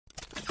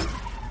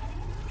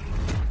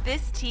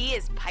This tea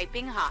is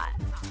piping hot.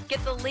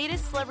 Get the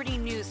latest celebrity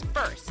news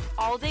first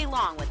all day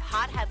long with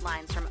hot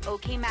headlines from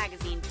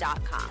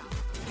okmagazine.com.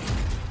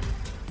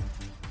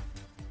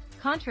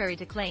 Contrary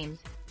to claims,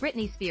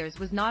 Britney Spears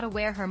was not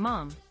aware her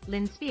mom,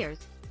 Lynne Spears,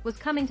 was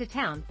coming to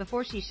town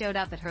before she showed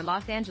up at her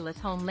Los Angeles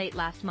home late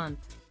last month.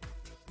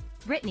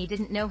 Britney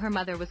didn't know her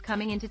mother was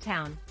coming into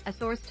town, a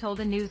source told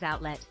a news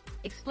outlet,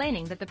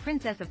 explaining that the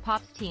Princess of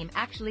Pop's team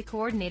actually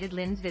coordinated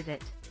Lynne's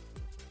visit.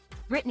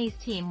 Britney's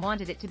team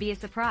wanted it to be a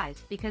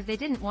surprise because they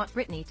didn't want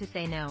Britney to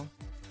say no.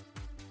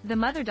 The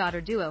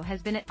mother-daughter duo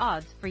has been at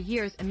odds for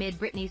years amid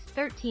Britney's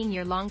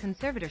 13-year-long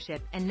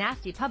conservatorship and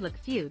nasty public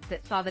feud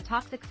that saw the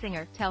toxic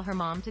singer tell her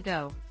mom to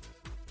go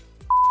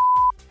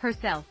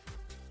herself.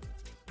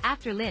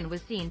 After Lynne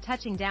was seen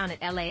touching down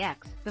at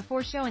LAX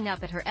before showing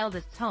up at her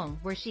eldest's home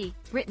where she,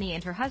 Britney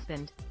and her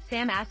husband,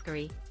 Sam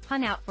Asghari,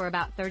 hung out for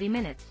about 30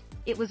 minutes,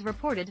 it was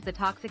reported the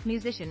toxic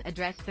musician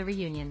addressed the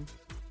reunion.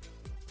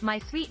 "My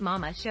sweet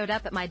mama showed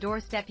up at my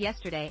doorstep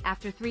yesterday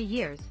after 3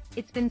 years.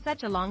 It's been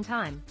such a long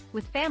time.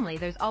 With family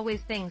there's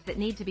always things that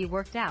need to be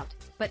worked out,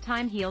 but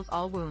time heals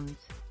all wounds."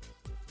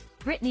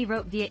 Britney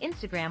wrote via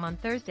Instagram on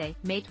Thursday,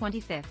 May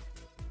 25th.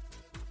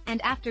 "And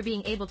after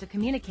being able to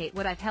communicate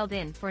what I've held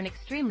in for an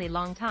extremely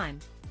long time,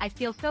 I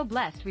feel so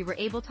blessed we were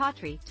able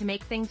to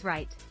make things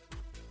right.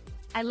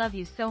 I love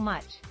you so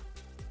much.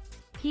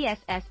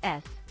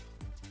 PSSS.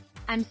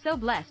 I'm so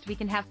blessed we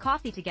can have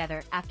coffee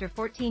together after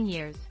 14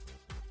 years.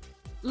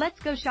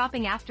 Let's go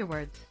shopping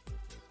afterwards."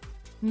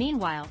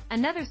 Meanwhile,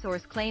 another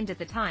source claimed at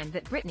the time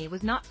that Britney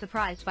was not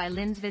surprised by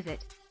Lynne's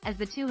visit, as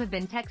the two have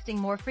been texting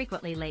more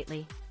frequently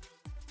lately.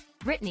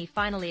 Britney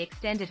finally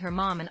extended her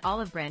mom an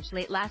olive branch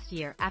late last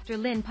year after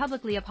Lynne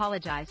publicly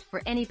apologized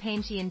for any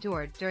pain she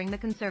endured during the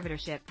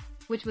conservatorship,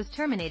 which was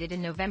terminated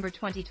in November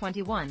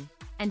 2021,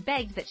 and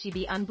begged that she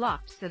be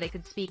unblocked so they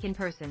could speak in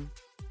person.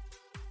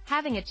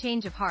 Having a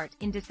change of heart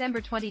in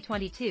December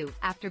 2022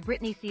 after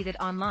Britney seeded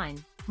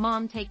online,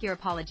 "Mom, take your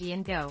apology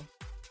and go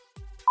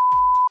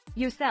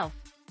yourself."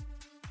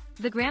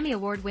 The Grammy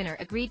Award winner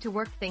agreed to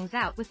work things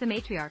out with the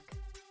matriarch.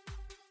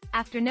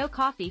 "After no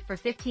coffee for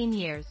 15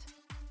 years.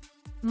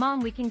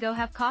 Mom, we can go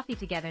have coffee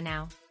together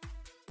now.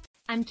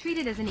 I'm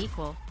treated as an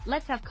equal.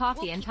 Let's have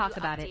coffee and talk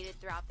about it,"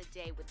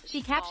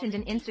 she captioned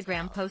an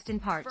Instagram post in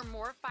part.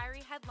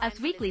 Us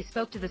Weekly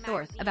spoke to the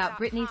source about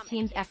Britney's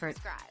team's efforts.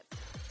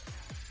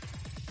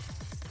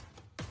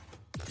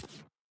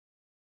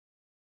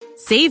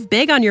 Save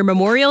big on your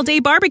Memorial Day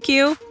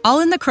barbecue, all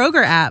in the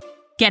Kroger app.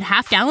 Get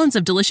half gallons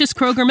of delicious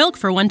Kroger milk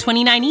for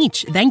 $1.29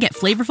 each. Then get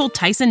flavorful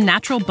Tyson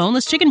natural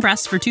boneless chicken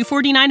breasts for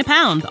 $2.49 a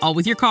pound, all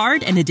with your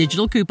card and a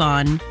digital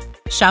coupon.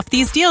 Shop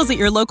these deals at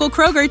your local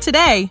Kroger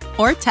today,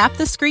 or tap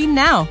the screen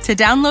now to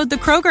download the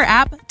Kroger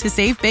app to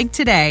save big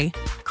today.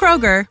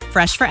 Kroger,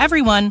 fresh for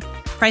everyone.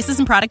 Prices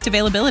and product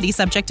availability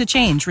subject to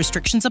change.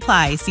 Restrictions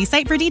apply. See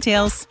site for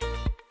details.